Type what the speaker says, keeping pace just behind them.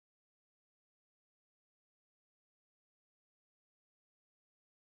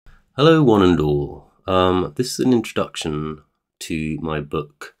Hello one and all. This is an introduction to my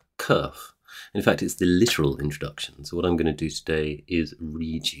book Kerf. In fact, it's the literal introduction. So what I'm going to do today is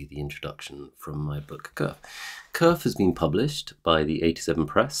read you the introduction from my book Kerf. Kerf has been published by the 87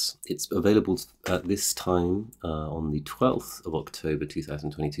 Press. It's available at this time on the 12th of October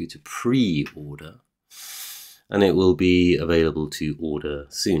 2022 to pre-order. And it will be available to order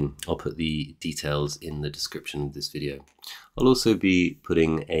soon. I'll put the details in the description of this video. I'll also be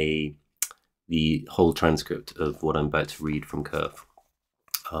putting the whole transcript of what I'm about to read from Kerf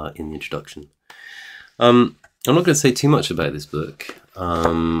in the introduction. I'm not going to say too much about this book,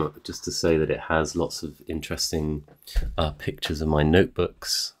 just to say that it has lots of interesting pictures of my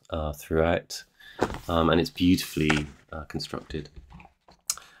notebooks throughout, and it's beautifully constructed.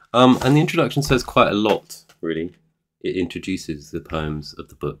 And the introduction says quite a lot, really. It introduces the poems of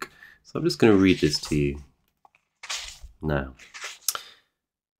the book. So I'm just going to read this to you now.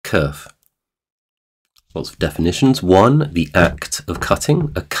 Kerf. Lots of definitions. 1. The act of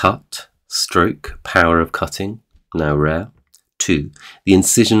cutting, a cut, stroke, power of cutting, now rare. 2. The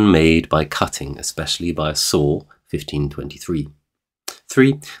incision made by cutting, especially by a saw, 1523.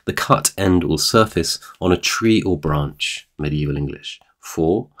 3. The cut end or surface on a tree or branch, medieval English.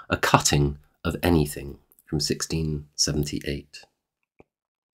 4. A cutting of anything, from 1678.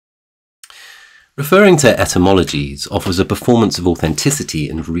 Referring to etymologies offers a performance of authenticity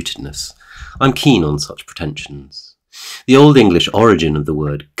and rootedness. I'm keen on such pretensions. The Old English origin of the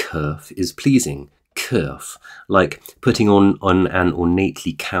word kerf is pleasing, kerf, like putting on an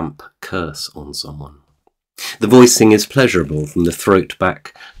ornately camp curse on someone. The voicing is pleasurable from the throat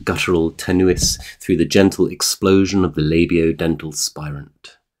back, guttural tenuis, through the gentle explosion of the labiodental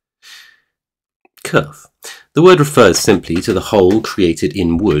spirant. Kerf. The word refers simply to the hole created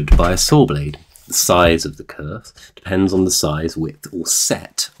in wood by a saw blade. The size of the kerf depends on the size, width, or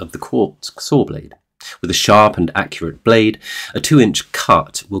set of the saw blade. With a sharp and accurate blade, a 2-inch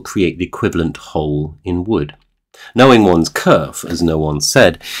cut will create the equivalent hole in wood. Knowing one's kerf, as no one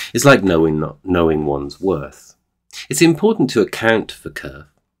said, is like knowing one's worth. It's important to account for kerf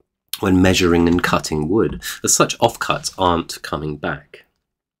when measuring and cutting wood, as such offcuts aren't coming back.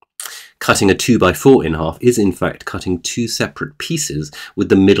 Cutting a 2x4 in half is in fact cutting 2 separate pieces with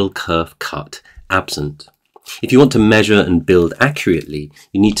the middle kerf cut absent. If you want to measure and build accurately,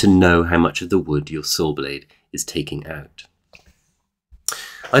 you need to know how much of the wood your saw blade is taking out.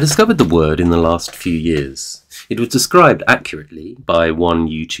 I discovered the word in the last few years. It was described accurately by one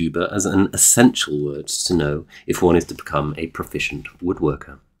YouTuber as an essential word to know if one is to become a proficient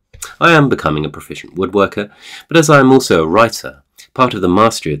woodworker. I am becoming a proficient woodworker, but as I am also a writer, part of the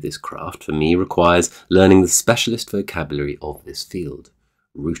mastery of this craft for me requires learning the specialist vocabulary of this field.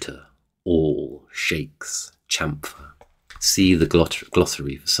 Rooter, awl, shakes, chamfer. See the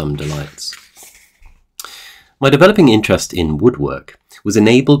glossary for some delights. My developing interest in woodwork was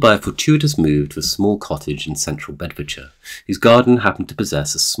enabled by a fortuitous move to a small cottage in central Bedfordshire, whose garden happened to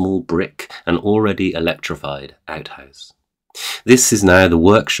possess a small brick and already electrified outhouse. This is now the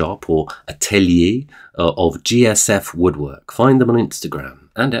workshop or atelier of GSF Woodwork. Find them on Instagram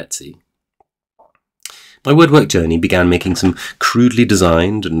and Etsy. My woodwork journey began making some crudely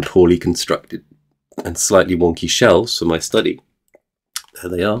designed and poorly constructed and slightly wonky shelves for my study. There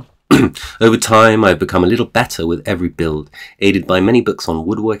they are. Over time, I've become a little better with every build, aided by many books on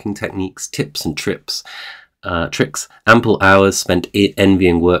woodworking techniques, tips and tricks, ample hours spent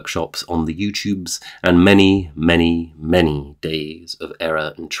envying workshops on the YouTubes, and many, many, many days of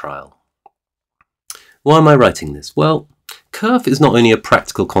error and trial. Why am I writing this? Well, kerf is not only a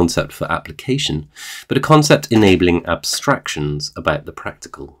practical concept for application, but a concept enabling abstractions about the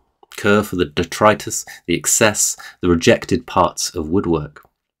practical. Kerf are the detritus, the excess, the rejected parts of woodwork.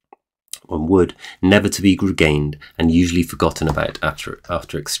 On wood, never to be regained and usually forgotten about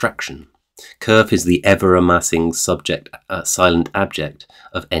after extraction. Kerf is the ever-amassing silent abject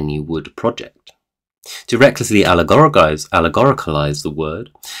of any wood project. To recklessly allegoricalize the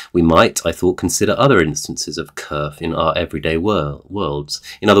word, we might, I thought, consider other instances of kerf in our everyday worlds.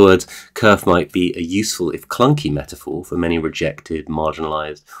 In other words, kerf might be a useful if clunky metaphor for many rejected,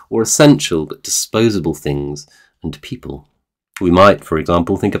 marginalized, or essential but disposable things and people. We might, for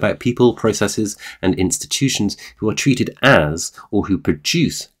example, think about people, processes, and institutions who are treated as or who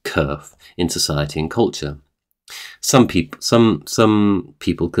produce kerf in society and culture. Some such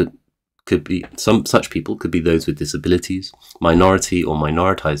people could be those with disabilities, minority or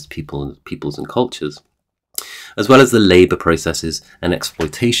minoritized peoples and cultures, as well as the labor processes and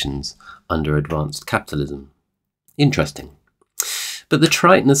exploitations under advanced capitalism. Interesting. But the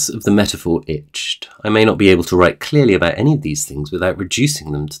triteness of the metaphor itched. I may not be able to write clearly about any of these things without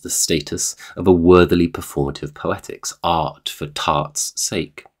reducing them to the status of a worthily performative poetics, art for tart's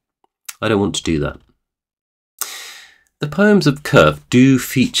sake. I don't want to do that. The poems of Kerf do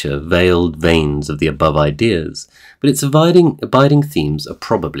feature veiled veins of the above ideas, but its abiding themes are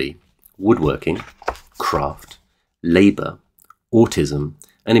probably woodworking, craft, labour, autism,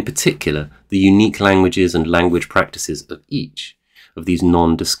 and in particular the unique languages and language practices of each of these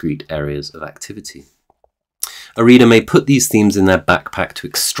non-discrete areas of activity. A reader may put these themes in their backpack to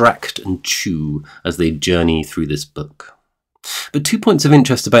extract and chew as they journey through this book. But 2 points of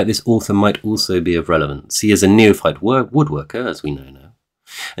interest about this author might also be of relevance. He is a neophyte woodworker, as we know now,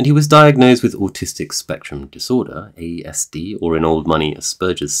 and he was diagnosed with autistic spectrum disorder, ASD, or in old money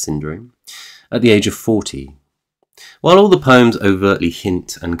Asperger's syndrome, at the age of 40. While all the poems overtly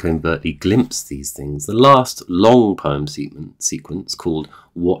hint and covertly glimpse these things, the last long poem sequence, called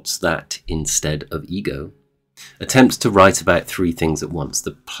What's That Instead of Ego, attempts to write about three things at once: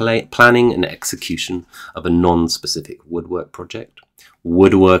 the planning and execution of a non-specific woodwork project,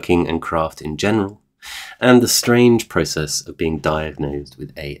 woodworking and craft in general, and the strange process of being diagnosed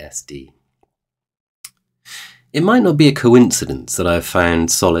with ASD. It might not be a coincidence that I have found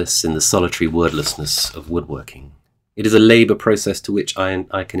solace in the solitary wordlessness of woodworking. It is a labour process to which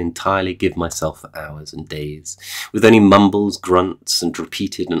I can entirely give myself for hours and days, with only mumbles, grunts, and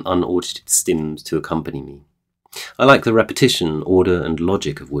repeated and unaudited stims to accompany me. I like the repetition, order, and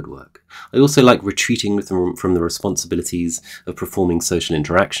logic of woodwork. I also like retreating from the responsibilities of performing social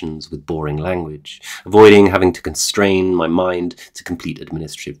interactions with boring language, avoiding having to constrain my mind to complete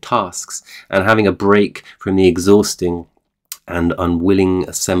administrative tasks, and having a break from the exhausting and unwilling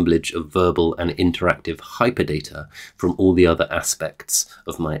assemblage of verbal and interactive hyperdata from all the other aspects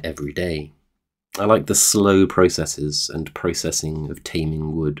of my everyday. I like the slow processes and processing of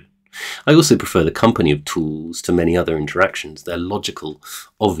taming wood. I also prefer the company of tools to many other interactions. They're logical,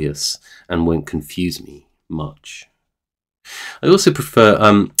 obvious, and won't confuse me much. I also prefer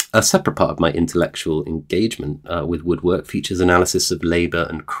a separate part of my intellectual engagement with woodwork features analysis of labour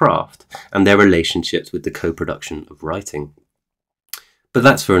and craft and their relationships with the co-production of writing. But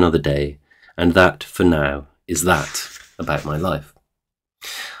that's for another day, and that, for now, is that about my life.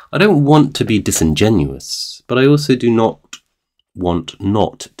 I don't want to be disingenuous, but I also do not want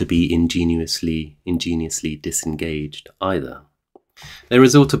not to be ingeniously disengaged either. There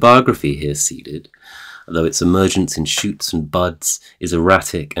is autobiography here seeded, though its emergence in shoots and buds is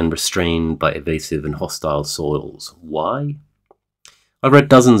erratic and restrained by evasive and hostile soils. Why? I've read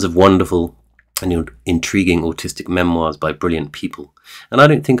dozens of wonderful and intriguing autistic memoirs by brilliant people, and I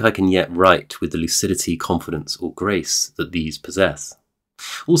don't think I can yet write with the lucidity, confidence, or grace that these possess.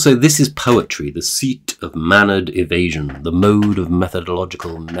 Also, this is poetry, the seat of mannered evasion, the mode of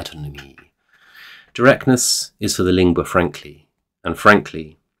methodological metonymy. Directness is for the lingua frankly, and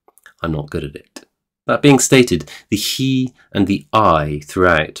frankly, I'm not good at it. That being stated, the he and the I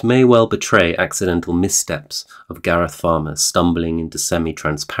throughout may well betray accidental missteps of Gareth Farmer stumbling into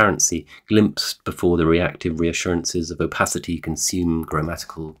semi-transparency, glimpsed before the reactive reassurances of opacity consume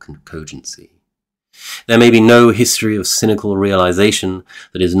grammatical cogency. There may be no history of cynical realization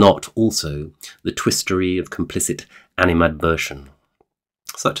that is not also the twistery of complicit animadversion.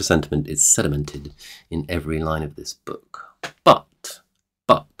 Such a sentiment is sedimented in every line of this book.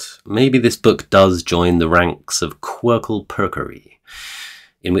 But maybe this book does join the ranks of quirkle perkery,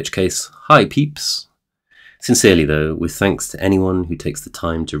 in which case, hi peeps. Sincerely though, with thanks to anyone who takes the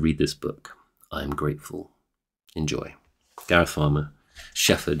time to read this book, I am grateful. Enjoy. Gareth Farmer,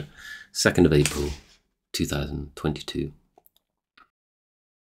 Shefford, 2nd of April, 2022.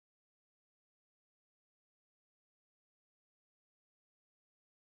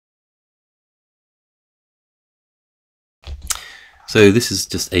 So this is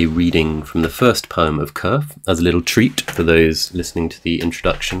just a reading from the first poem of Kerf as a little treat for those listening to the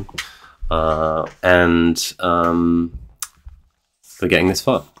introduction and for getting this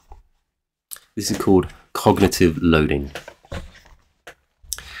far. This is called Cognitive Loading.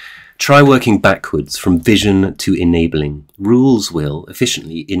 Try working backwards from vision to enabling. Rules will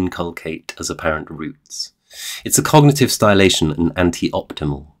efficiently inculcate as apparent roots. It's a cognitive stylation and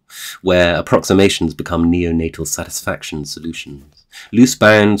anti-optimal, where approximations become neonatal satisfaction solutions. Loose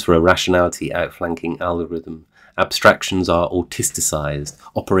bounds for a rationality outflanking algorithm. Abstractions are autisticized,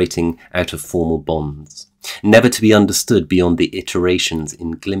 operating out of formal bonds. Never to be understood beyond the iterations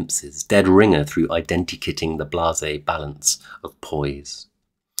in glimpses. Dead ringer through identikitting the blasé balance of poise.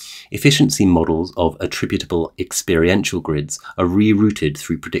 Efficiency models of attributable experiential grids are rerouted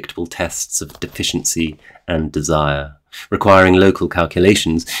through predictable tests of deficiency and desire. Requiring local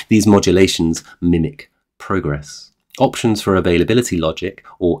calculations, these modulations mimic progress. Options for availability logic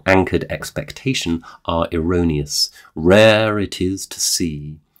or anchored expectation are erroneous. Rare it is to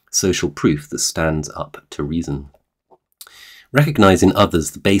see social proof that stands up to reason. Recognise in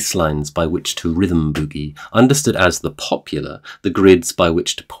others the baselines by which to rhythm boogie, understood as the popular, the grids by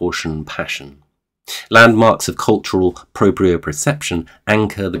which to portion passion. Landmarks of cultural proprioception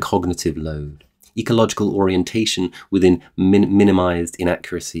anchor the cognitive load. Ecological orientation within minimized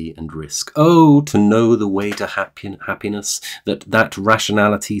inaccuracy and risk. Oh, to know the way to happiness, that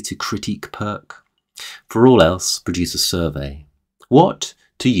rationality to critique perk. For all else, produce a survey. What,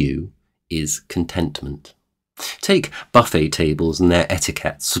 to you, is contentment? Take buffet tables and their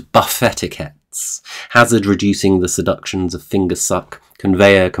etiquettes, buffetiquettes, hazard reducing the seductions of finger suck,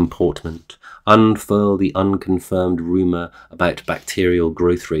 conveyor comportment, unfurl the unconfirmed rumour about bacterial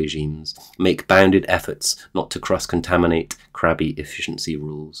growth regimes, make bounded efforts not to cross-contaminate crabby efficiency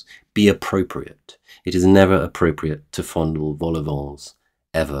rules. Be appropriate. It is never appropriate to fondle vol au vents,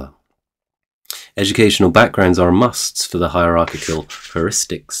 ever. Educational backgrounds are musts for the hierarchical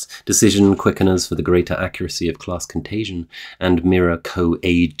heuristics, decision quickeners for the greater accuracy of class contagion, and mirror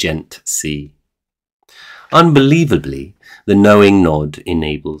co-agency. Unbelievably, the knowing nod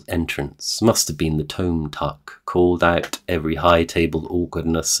enables entrance. Must have been the tome tuck, called out every high-tabled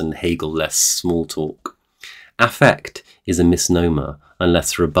awkwardness and Hegel-less small talk. Affect is a misnomer,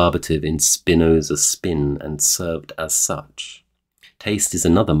 unless rebarbative in Spinoza spin and served as such. Taste is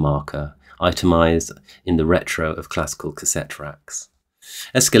another marker, itemized in the retro of classical cassette racks.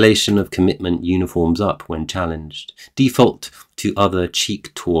 Escalation of commitment uniforms up when challenged. Default to other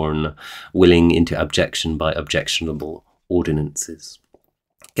cheek-torn, willing into abjection by objectionable ordinances.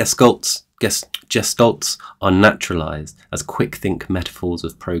 Gestults are naturalized as quick-think metaphors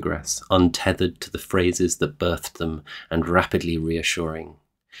of progress, untethered to the phrases that birthed them and rapidly reassuring.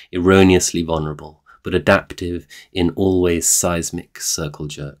 Erroneously vulnerable, but adaptive in always seismic circle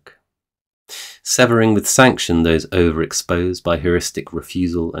jerk. Severing with sanction those overexposed by heuristic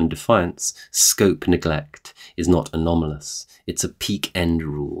refusal and defiance, scope neglect is not anomalous. It's a peak end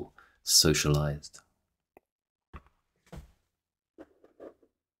rule, socialized.